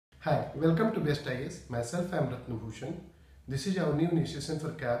Hi, welcome to Best IS. Myself, I am R.Bhushan. This is our new initiation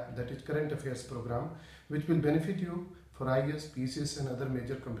for C.A.P, that is Current Affairs program, which will benefit you for IS, PCS and other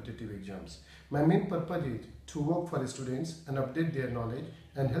major competitive exams. My main purpose is to work for students and update their knowledge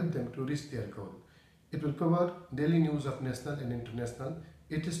and help them to reach their goal. It will cover daily news of national and international.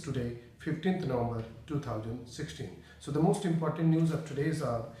 It is today, 15th November 2016. So the most important news of today is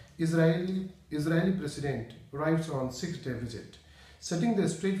Israeli President arrives on 6-day visit. Setting the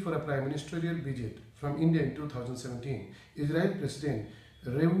stage for a prime ministerial visit from India in 2017, Israeli President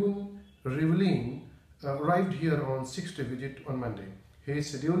Rivlin arrived here on 6-day visit on Monday. He is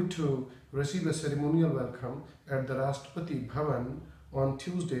scheduled to receive a ceremonial welcome at the Rashtrapati Bhavan on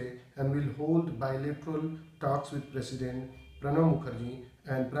Tuesday and will hold bilateral talks with President Pranab Mukherjee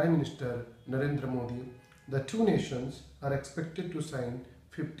and Prime Minister Narendra Modi. The two nations are expected to sign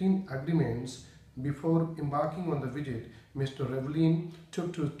 15 agreements. Before embarking on the visit, Mr. Rivlin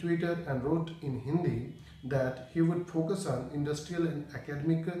took to Twitter and wrote in Hindi that he would focus on industrial and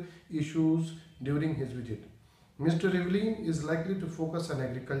academic issues during his visit. Mr. Rivlin is likely to focus on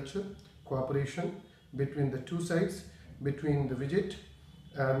agriculture, cooperation between the two sides between the visit.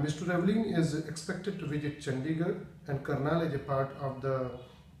 Mr. Rivlin is expected to visit Chandigarh and Karnal as a part of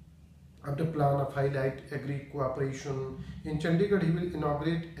the plan of highlight agri cooperation. In Chandigarh, he will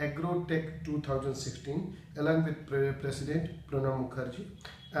inaugurate Agro-Tech 2016 along with President Pranab Mukherjee,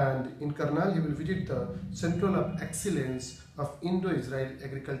 and in Karnal he will visit the Centre of Excellence of Indo-Israel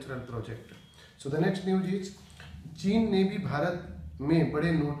Agricultural Project. So the next news is चीन ने भी भारत में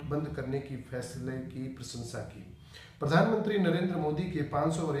बड़े note बंद करने की फैसले की प्रशंसा की। प्रधानमंत्री नरेंद्र मोदी के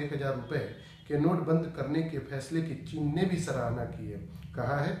 500 और 1000 रुपए के नोट बंद करने के फैसले की चीन ने भी सराहना की है।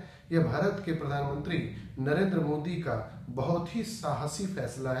 कहा है यह भारत के प्रधानमंत्री नरेंद्र मोदी का बहुत ही साहसी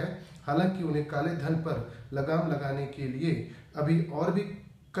फैसला है। हालांकि उन्हें काले धन पर लगाम लगाने के लिए अभी और भी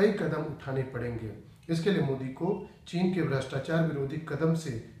कई कदम उठाने पड़ेंगे। इसके लिए मोदी को चीन के भ्रष्टाचार विरोधी कदम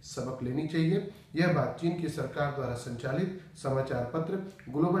से सबक लेनी चाहिए। यह बात चीन की सरकार द्वारा संचालित समाचार पत्र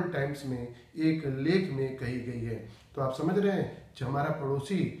ग्लोबल टाइम्स में एक लेख में कही गई है। तो आप समझ रहे हैं कि हमारा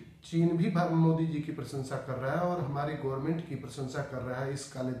पड़ोसी चीन भी मोदी जी की प्रशंसा कर रहा है और हमारी गवर्नमेंट की प्रशंसा कर रहा है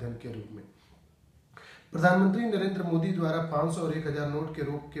इस काले धन के रूप में। प्रधानमंत्री नरेंद्र मोदी द्वारा 500 और 1000 नोट के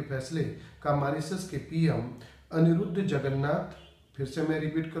रोक के फैसले का मॉरिशस के पीएम अनिरुद्ध जगन्नाथ, फिर से मैं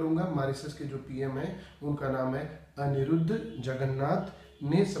रिपीट करूंगा, मॉरिशस के जो पीएम है उनका नाम है अनिरुद्ध जगन्नाथ,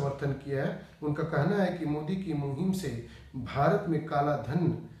 ने समर्थन किया है। उनका कहना है कि मोदी की मुहिम से भारत में काला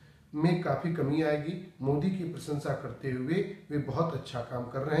धन में काफ़ी कमी आएगी। मोदी की प्रशंसा करते हुए वे बहुत अच्छा काम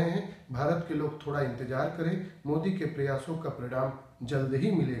कर रहे हैं। भारत के लोग थोड़ा इंतजार करें, मोदी के प्रयासों का परिणाम जल्द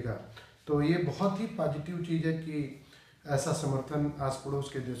ही मिलेगा। तो ये बहुत ही पॉजिटिव चीज़ है कि ऐसा समर्थन आस पड़ोस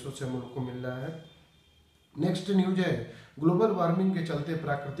के देशों से मुल्क को मिल रहा है। नेक्स्ट न्यूज है ग्लोबल वार्मिंग के चलते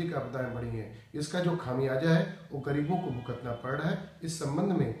प्राकृतिक आपदाएं बढ़ी हैं। इसका जो खामियाजा है वो गरीबों को भुगतना पड़ रहा है। इस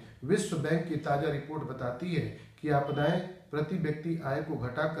संबंध में विश्व बैंक की ताज़ा रिपोर्ट बताती है कि आपदाएं प्रति व्यक्ति आय को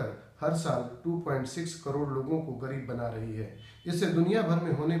घटाकर हर साल 2.6 करोड़ लोगों को गरीब बना रही है। इससे दुनिया भर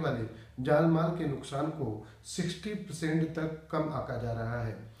में होने वाले जान माल के नुकसान को 60% तक कम आंका जा रहा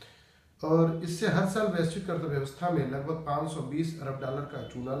है और इससे हर साल वैश्विक अर्थव्यवस्था में लगभग 520 अरब डॉलर का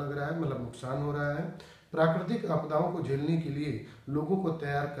चूना लग रहा है, मतलब नुकसान हो रहा है। प्राकृतिक आपदाओं को झेलने के लिए लोगों को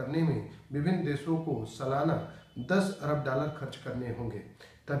तैयार करने में विभिन्न देशों को सालाना 10 अरब डॉलर खर्च करने होंगे,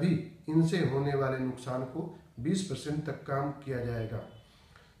 तभी इनसे होने वाले नुकसान को 20% तक कम किया जाएगा।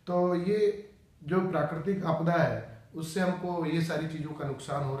 तो ये जो प्राकृतिक आपदा है उससे हमको ये सारी चीज़ों का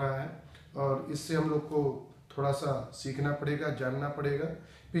नुकसान हो रहा है और इससे हम लोग को थोड़ा सा सीखना पड़ेगा, जानना पड़ेगा।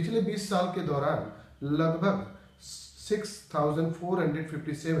 पिछले 20 साल के दौरान लगभग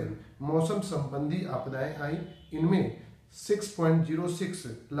 6,457 मौसम संबंधी आपदाएं आई। इनमें 6.06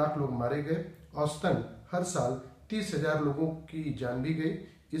 लाख लोग मारे गए। औसतन हर साल 30,000 लोगों की जान भी गई।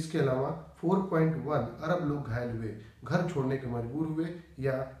 इसके अलावा 4.1 अरब लोग घायल हुए, घर छोड़ने के मजबूर हुए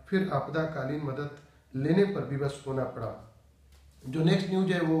या फिर आपदाकालीन मदद लेने पर विवश होना पड़ा। जो नेक्स्ट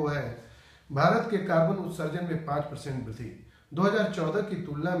न्यूज है वो है भारत के कार्बन उत्सर्जन में 5% वृद्धि। 2014 की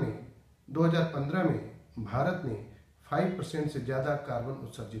तुलना में 2015 में भारत ने 5% से ज़्यादा कार्बन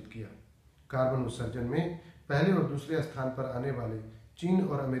उत्सर्जित किया। कार्बन उत्सर्जन में पहले और दूसरे स्थान पर आने वाले चीन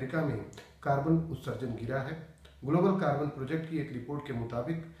और अमेरिका में कार्बन उत्सर्जन गिरा है। ग्लोबल कार्बन प्रोजेक्ट की एक रिपोर्ट के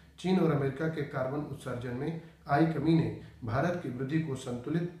मुताबिक चीन और अमेरिका के कार्बन उत्सर्जन में आई कमी ने भारत की वृद्धि को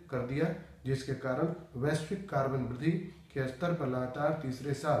संतुलित कर दिया, जिसके कारण वैश्विक कार्बन वृद्धि के स्तर पर लगातार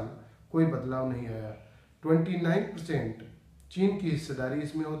तीसरे साल कोई बदलाव नहीं आया। 29% चीन की हिस्सेदारी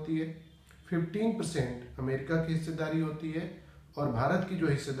इसमें होती है, 15% अमेरिका की हिस्सेदारी होती है और भारत की जो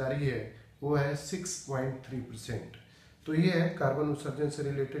हिस्सेदारी है वो है 6.3%। तो ये है कार्बन उत्सर्जन से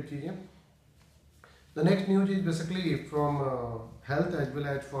रिलेटेड चीज़ें। The next news is basically from health as well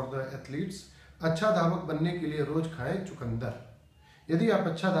as for the athletes. अच्छा धावक बनने के लिए रोज खाएं चुकंदर। यदि आप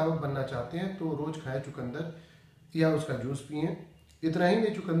अच्छा धावक बनना चाहते हैं तो रोज खाएं चुकंदर या उसका जूस पिएं। इतना ही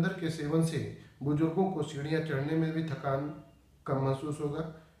नहीं, चुकंदर के सेवन से बुजुर्गों को सीढ़ियां चढ़ने में भी थकान कम महसूस होगा।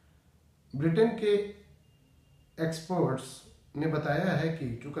 ब्रिटेन के एक्सपर्ट्स ने बताया है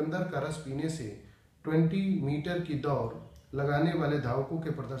कि चुकंदर का रस पीने से 20 मीटर की दौड़ लगाने वाले धावकों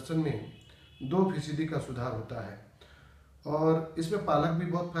के प्रदर्शन में 2% का सुधार होता है। और इसमें पालक भी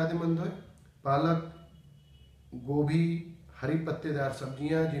बहुत फायदेमंद है। पालक, गोभी, हरी पत्तेदार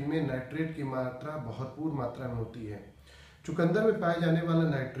सब्जियां जिनमें नाइट्रेट की मात्रा भरपूर मात्रा में होती है। चुकंदर में पाए जाने वाला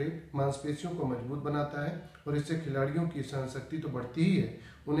नाइट्रेट मांसपेशियों को मजबूत बनाता है और इससे खिलाड़ियों की सहनशक्ति तो बढ़ती ही है,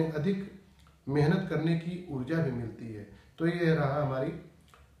 उन्हें अधिक मेहनत करने की ऊर्जा भी मिलती है। तो ये रहा हमारी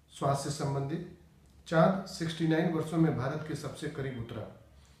स्वास्थ्य से संबंधित। चांद 69 वर्षों में भारत के सबसे करीब उतरा।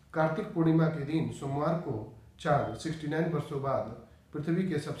 कार्तिक पूर्णिमा के दिन सोमवार को चांद 69 वर्षों बाद पृथ्वी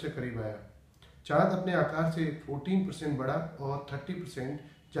के सबसे करीब आया। चांद अपने आकार से 14% बड़ा और 30%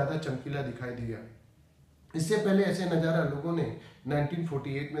 ज़्यादा चमकीला दिखाई दिया। इससे पहले ऐसे नज़ारा लोगों ने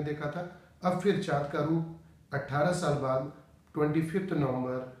 1948 में देखा था। अब फिर चांद का रूप 18 साल बाद 25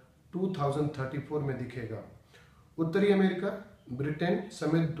 नवंबर 2034 में दिखेगा। उत्तरी अमेरिका, ब्रिटेन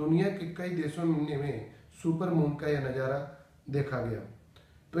समेत दुनिया के कई देशों में सुपर मून का यह नज़ारा देखा गया।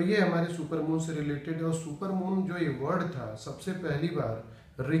 तो ये हमारे सुपर मून से रिलेटेड है। और सुपर मून जो ये वर्ड था, सबसे पहली बार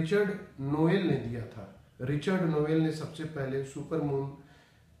रिचर्ड नोएल ने दिया था। रिचर्ड नोएल ने सबसे पहले सुपर मून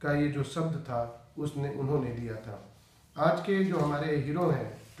का ये जो शब्द था उन्होंने दिया था। आज के जो हमारे हीरो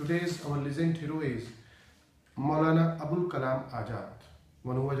हैं, today's our legend hero is Maulana Abul Kalam Azad,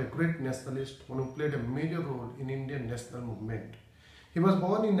 one who was a great nationalist, one who played a major role in Indian national movement. He was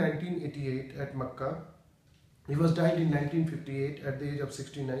born in 1988 at Makkah. He was died in 1958 at the age of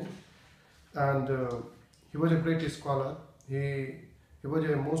 69, and he was a great scholar. He was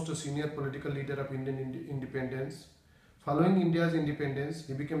a most senior political leader of Indian independence. Following India's independence,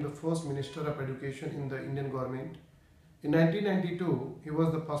 he became the first Minister of Education in the Indian government. In 1992, he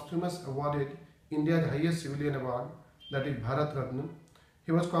was the posthumous awarded India's highest civilian award, that is Bharat Ratna.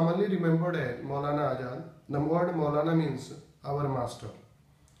 He was commonly remembered as Maulana Azad. The word Maulana means our master,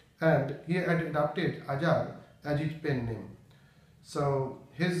 and he had adopted Azad as his pen name. So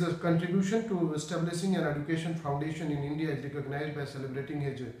his contribution to establishing an education foundation in India is recognized by celebrating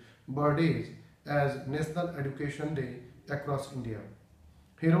his birthdays as National Education Day across India.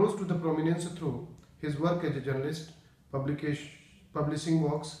 He rose to the prominence through his work as a journalist, publishing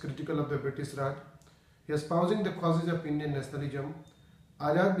works critical of the British Raj, espousing the causes of Indian nationalism.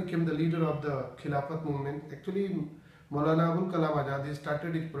 Azad became the leader of the Khilafat movement. Actually, Maulana Abul Kalam Azad, he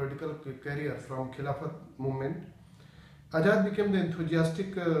started his political career from Khilafat movement. Azad became the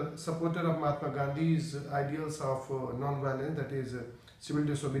enthusiastic supporter of Mahatma Gandhi's ideals of non-violence, that is civil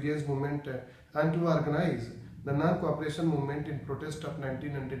disobedience movement, and to organize the non-cooperation movement in protest of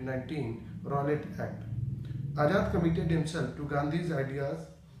 1919 Rowlatt Act. Azad committed himself to Gandhi's ideas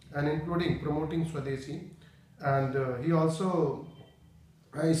and including promoting Swadeshi, and he also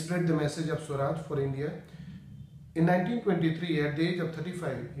spread the message of Swaraj for India. In 1923, at the age of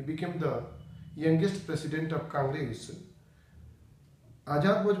 35, he became the youngest president of Congress.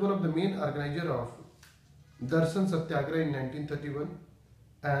 Azad was one of the main organizers of Darshan Satyagraha in 1931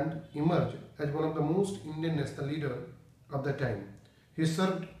 and emerged as one of the most Indian national leaders of the time. He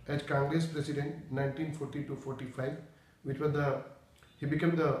served as Congress president 1940-45, he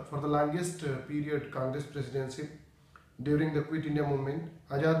became for the longest period Congress presidency. During the Quit India movement,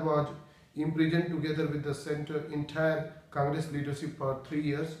 Azad was imprisoned together with the entire Congress leadership for 3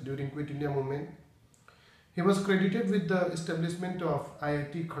 years during Quit India movement. He was credited with the establishment of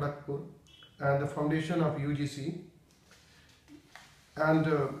IIT Kharagpur and the foundation of UGC. And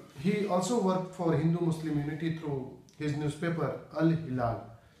he also worked for Hindu-Muslim unity through his newspaper Al-Hilal.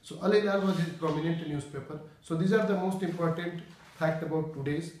 So Al-Hilal was his prominent newspaper. So these are the most important facts about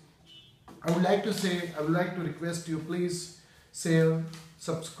today's. I would like to request you, please share,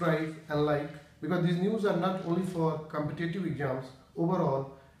 subscribe and like, because these news are not only for competitive exams,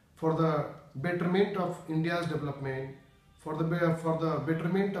 overall for the betterment of India's development, for the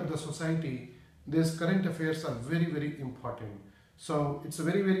betterment of the society. These current affairs are very, very important. So it's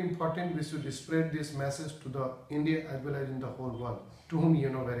very, very important we should spread this message to the India as well as in the whole world, to whom you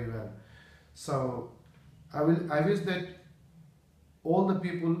know very well. So I wish that all the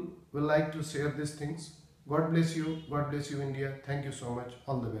people will like to share these things. God bless you, India. Thank you so much.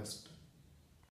 All the best.